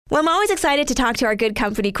Well, I'm always excited to talk to our good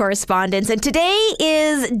company correspondents, and today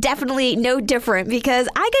is definitely no different because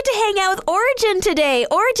I get to hang out with Origin today.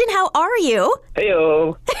 Origin, how are you?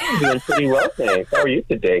 Heyo. I'm doing pretty well, thanks. How are you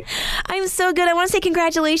today? I'm so good. I want to say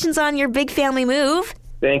congratulations on your big family move.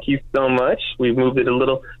 Thank you so much. We've moved it a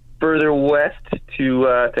little further west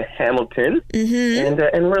to Hamilton,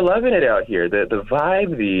 and we're loving it out here. The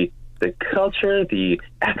vibe, the culture, the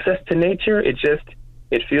access to nature, it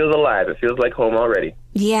feels alive. It feels like home already.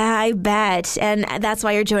 Yeah, I bet. And that's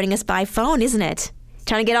why you're joining us by phone, isn't it?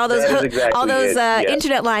 Trying to get all those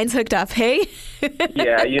internet lines hooked up, hey?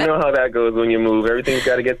 Yeah, you know how that goes when you move. Everything's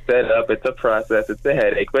got to get set up. It's a process. It's a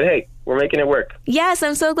headache. But hey, we're making it work. Yes,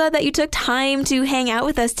 I'm so glad that you took time to hang out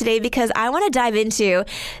with us today because I want to dive into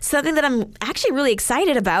something that I'm actually really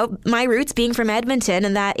excited about, my roots being from Edmonton,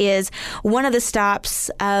 and that is one of the stops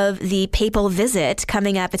of the papal visit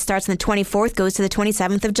coming up. It starts on the 24th, goes to the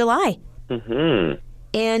 27th of July. Mm-hmm.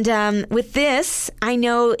 And with this, I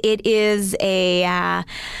know it is I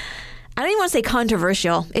don't even want to say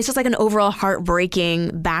controversial. It's just like an overall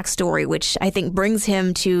heartbreaking backstory, which I think brings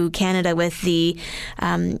him to Canada with the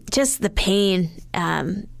just the pain,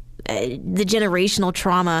 the generational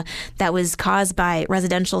trauma that was caused by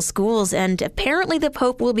residential schools. And apparently the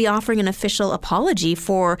Pope will be offering an official apology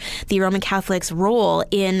for the Roman Catholics' role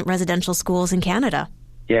in residential schools in Canada.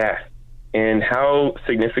 Yeah. And how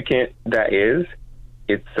significant that is.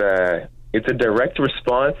 It's a direct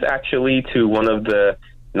response, actually, to one of the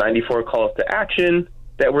 94 calls to action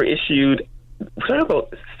that were issued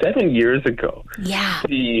about 7 years ago. Yeah.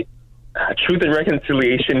 The Truth and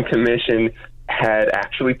Reconciliation Commission had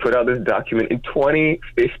actually put out this document in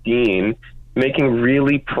 2015, making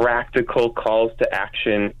really practical calls to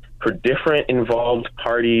action for different involved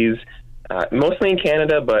parties, mostly in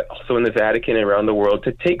Canada, but also in the Vatican and around the world,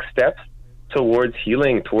 to take steps towards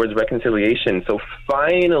healing, towards reconciliation. So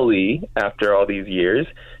finally, after all these years,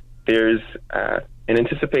 there's an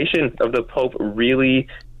anticipation of the Pope really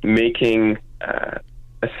making a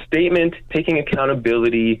statement, taking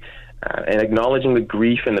accountability, and acknowledging the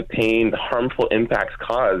grief and the pain, the harmful impacts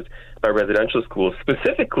caused by residential schools,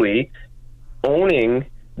 specifically owning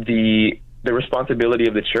the responsibility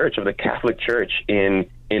of the Church, of the Catholic Church, in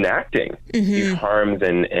enacting these harms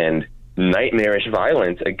and nightmarish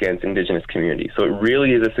violence against Indigenous communities. So it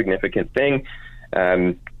really is a significant thing.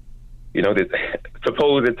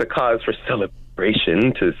 Suppose it's a cause for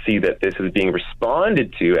celebration to see that this is being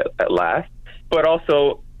responded to at last, but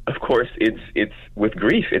also, of course, it's with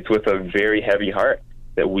grief. It's with a very heavy heart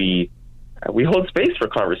that we hold space for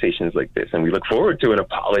conversations like this, and we look forward to an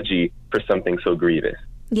apology for something so grievous.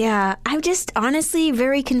 Yeah, I'm just honestly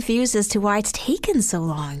very confused as to why it's taken so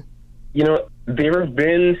long. You know, there have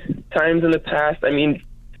been times in the past, I mean,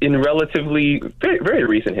 in relatively very, very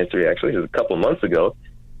recent history, actually, just a couple months ago,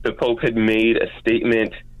 the Pope had made a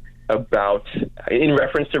statement about, in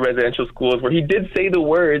reference to residential schools, where he did say the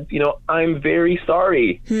words, I'm very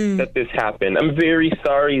sorry that this happened. I'm very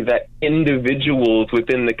sorry that individuals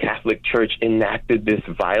within the Catholic Church enacted this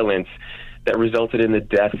violence that resulted in the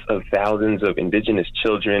deaths of thousands of Indigenous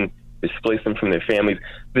children, displaced them from their families.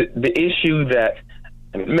 The issue that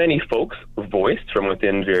many folks voiced from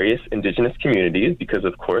within various Indigenous communities, because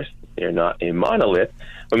of course they're not a monolith,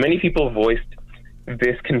 but many people voiced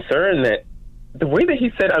this concern that the way that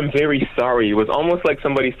he said, I'm very sorry, was almost like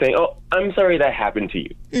somebody saying, oh, I'm sorry that happened to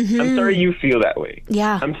you. I'm sorry you feel that way.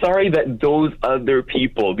 Yeah. I'm sorry that those other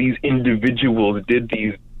people, these individuals, did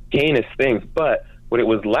these heinous things. But what it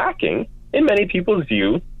was lacking, in many people's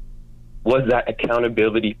view, was that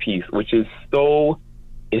accountability piece, which is so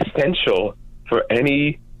essential for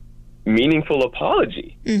any meaningful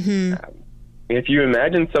apology. If you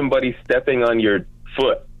imagine somebody stepping on your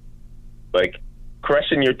foot, like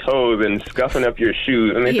crushing your toes and scuffing up your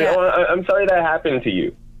shoes, and they say, oh, I'm sorry that happened to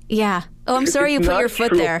you. Yeah. Oh, I'm sorry you put your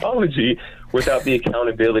foot there. It's not true apology without the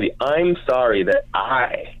accountability. I'm sorry that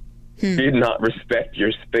I did not respect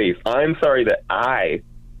your space. I'm sorry that I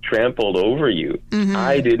trampled over you.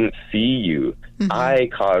 I didn't see you. I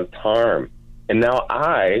caused harm. And now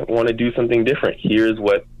I want to do something different. Here's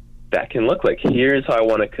what that can look like. Here's how I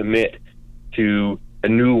want to commit to a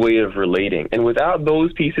new way of relating. And without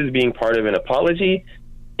those pieces being part of an apology,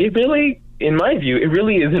 it really, in my view, it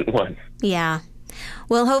really isn't one. Yeah.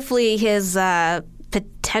 Well, hopefully his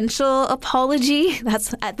potential apology,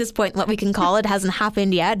 that's at this point what we can call it, hasn't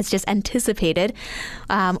happened yet. It's just anticipated.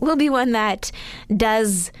 Will be one that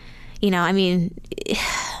does,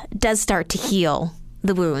 does start to heal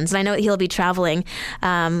the wounds. And I know that he'll be traveling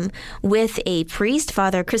with a priest,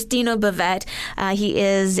 Father Cristino Bavette. He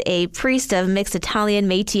is a priest of mixed Italian,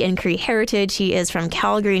 Métis, and Cree heritage. He is from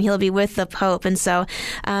Calgary, and he'll be with the Pope. And so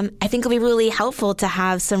I think it'll be really helpful to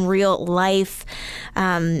have some real life,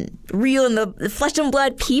 real in the flesh and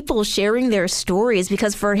blood people sharing their stories,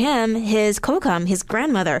 because for him, his kokam, his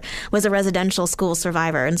grandmother, was a residential school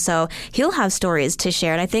survivor. And so he'll have stories to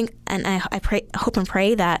share. And I think, and I hope and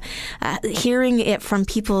pray that hearing it from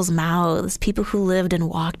people's mouths, people who lived and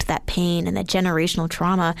walked that pain and that generational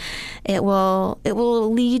trauma, it will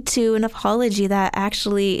lead to an apology that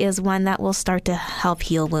actually is one that will start to help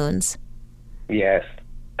heal wounds. Yes,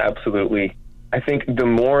 absolutely. I think the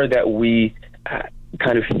more that we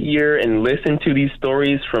kind of hear and listen to these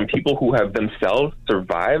stories from people who have themselves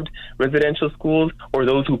survived residential schools, or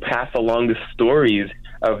those who pass along the stories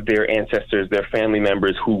of their ancestors, their family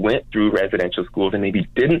members who went through residential schools and maybe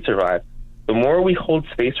didn't survive, the more we hold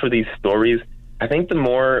space for these stories, I think the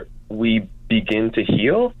more we begin to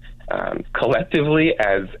heal collectively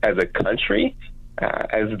as a country,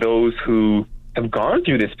 as those who have gone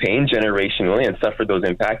through this pain generationally and suffered those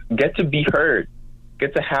impacts, get to be heard,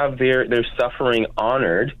 get to have their suffering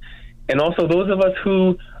honored. And also those of us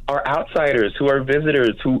who are outsiders, who are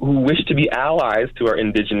visitors, who wish to be allies to our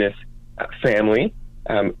Indigenous family,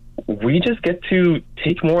 we just get to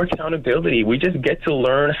take more accountability. We just get to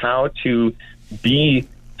learn how to be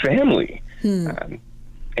family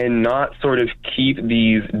and not sort of keep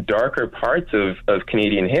these darker parts of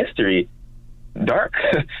Canadian history dark.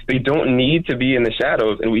 They don't need to be in the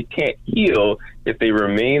shadows, and we can't heal if they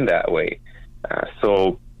remain that way.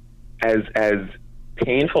 So as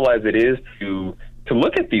painful as it is to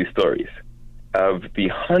look at these stories of the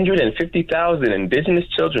 150,000 Indigenous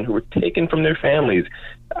children who were taken from their families,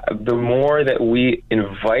 the more that we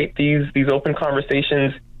invite these open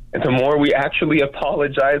conversations, and the more we actually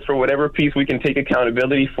apologize for whatever piece we can take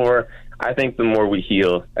accountability for, I think the more we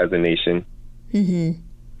heal as a nation. Mm-hmm.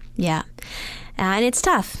 Yeah. And it's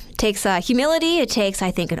tough. It takes humility. It takes,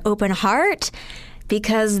 I think, an open heart,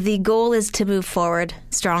 because the goal is to move forward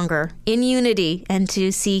stronger in unity and to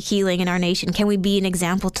see healing in our nation. Can we be an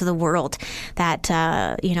example to the world that,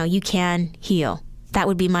 you can heal? That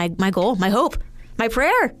would be my goal, my hope, my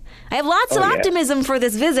prayer. I have lots of optimism for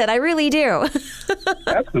this visit. I really do.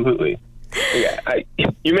 Absolutely. Yeah,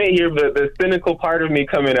 you may hear the cynical part of me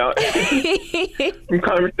coming out from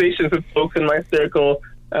conversations with folks in my circle,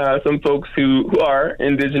 some folks who are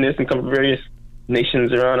Indigenous and come from various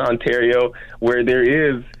nations around Ontario, where there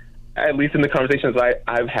is, at least in the conversations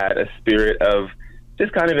I've had, a spirit of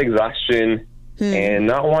just kind of exhaustion and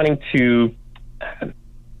not wanting to,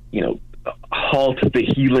 halt the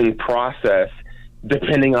healing process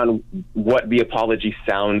depending on what the apology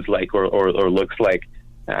sounds like or looks like.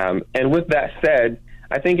 And with that said,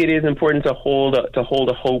 I think it is important to hold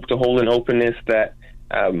a hope, to hold an openness that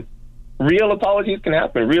real apologies can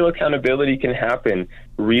happen, real accountability can happen,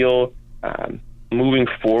 real moving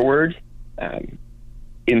forward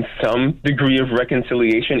in some degree of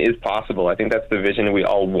reconciliation is possible. I think that's the vision we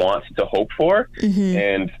all want to hope for. Mm-hmm.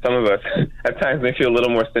 And some of us at times may feel a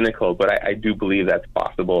little more cynical, but I do believe that's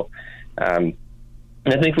possible. And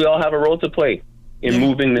I think we all have a role to play in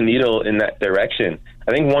moving the needle in that direction.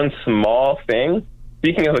 I think one small thing,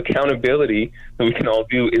 speaking of accountability, that we can all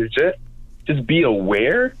do is just be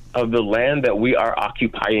aware of the land that we are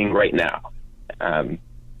occupying right now.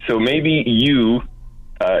 So maybe you,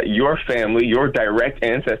 your family, your direct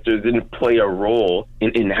ancestors didn't play a role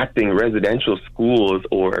in enacting residential schools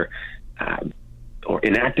or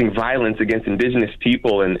enacting violence against Indigenous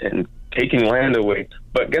people and taking land away.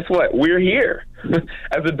 But guess what? We're here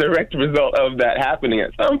as a direct result of that happening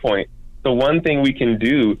at some point. So one thing we can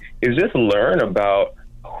do is just learn about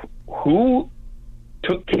who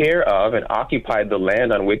took care of and occupied the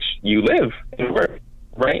land on which you live and work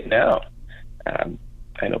right now.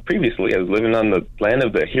 I know previously I was living on the land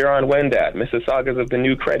of the Huron-Wendat, Mississaugas of the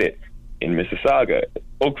New Credit in Mississauga,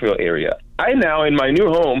 Oakville area. I now, in my new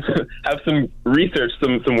home, have some research,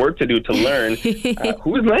 some work to do to learn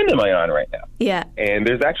whose land am I on right now. Yeah. And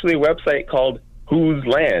there's actually a website called Whose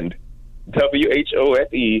Land,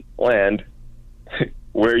 WHOSE land,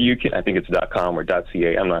 where you can, I think it's .com or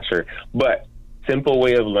 .ca, I'm not sure, but simple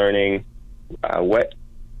way of learning what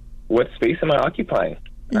space am I occupying?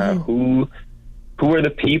 Mm-hmm. Who are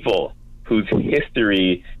the people whose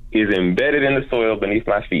history is embedded in the soil beneath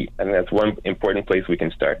my feet? I think that's one important place we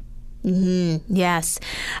can start. Yes.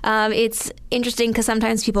 It's interesting because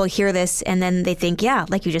sometimes people hear this and then they think, yeah,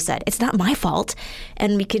 like you just said, it's not my fault.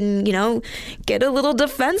 And we can, get a little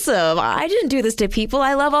defensive. I didn't do this to people.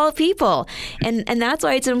 I love all people. And that's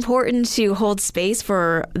why it's important to hold space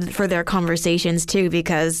for their conversations too,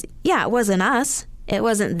 because, yeah, it wasn't us. It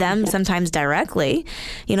wasn't them sometimes directly.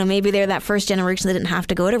 Maybe they're that first generation that didn't have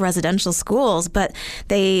to go to residential schools, but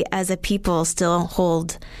they, as a people, still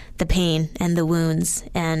hold the pain and the wounds.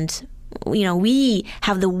 And, we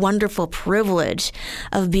have the wonderful privilege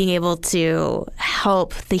of being able to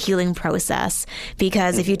help the healing process.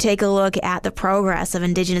 Because if you take a look at the progress of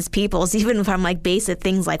Indigenous peoples, even from basic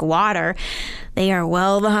things like water, they are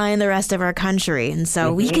well behind the rest of our country. And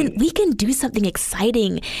so we can do something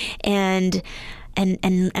exciting and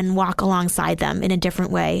walk alongside them in a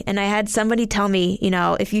different way. And I had somebody tell me,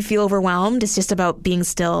 if you feel overwhelmed, it's just about being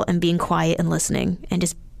still and being quiet and listening and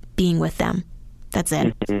just being with them. That's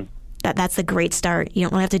it. That's a great start. You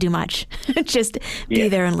don't really have to do much. Just be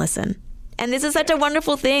there and listen. And this is such a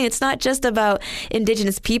wonderful thing. It's not just about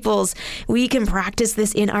Indigenous peoples. We can practice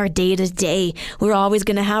this in our day-to-day. We're always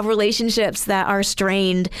going to have relationships that are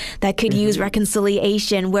strained, that could use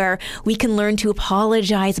reconciliation, where we can learn to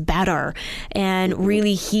apologize better and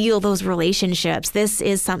really heal those relationships. This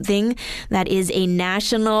is something that is a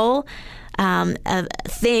national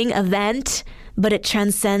event, but it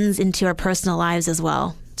transcends into our personal lives as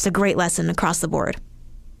well. It's a great lesson across the board.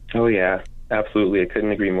 Oh, yeah, absolutely. I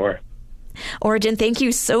couldn't agree more. Origen, thank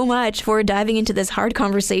you so much for diving into this hard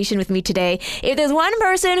conversation with me today. If there's one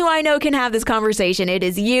person who I know can have this conversation, it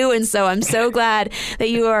is you. And so I'm so glad that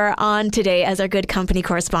you are on today as our Good Company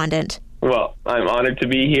correspondent. Well, I'm honored to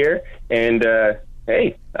be here. And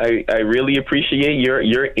hey, I really appreciate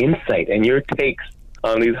your insight and your takes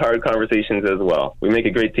on these hard conversations as well. We make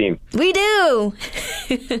a great team. We do.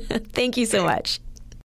 Thank you so much.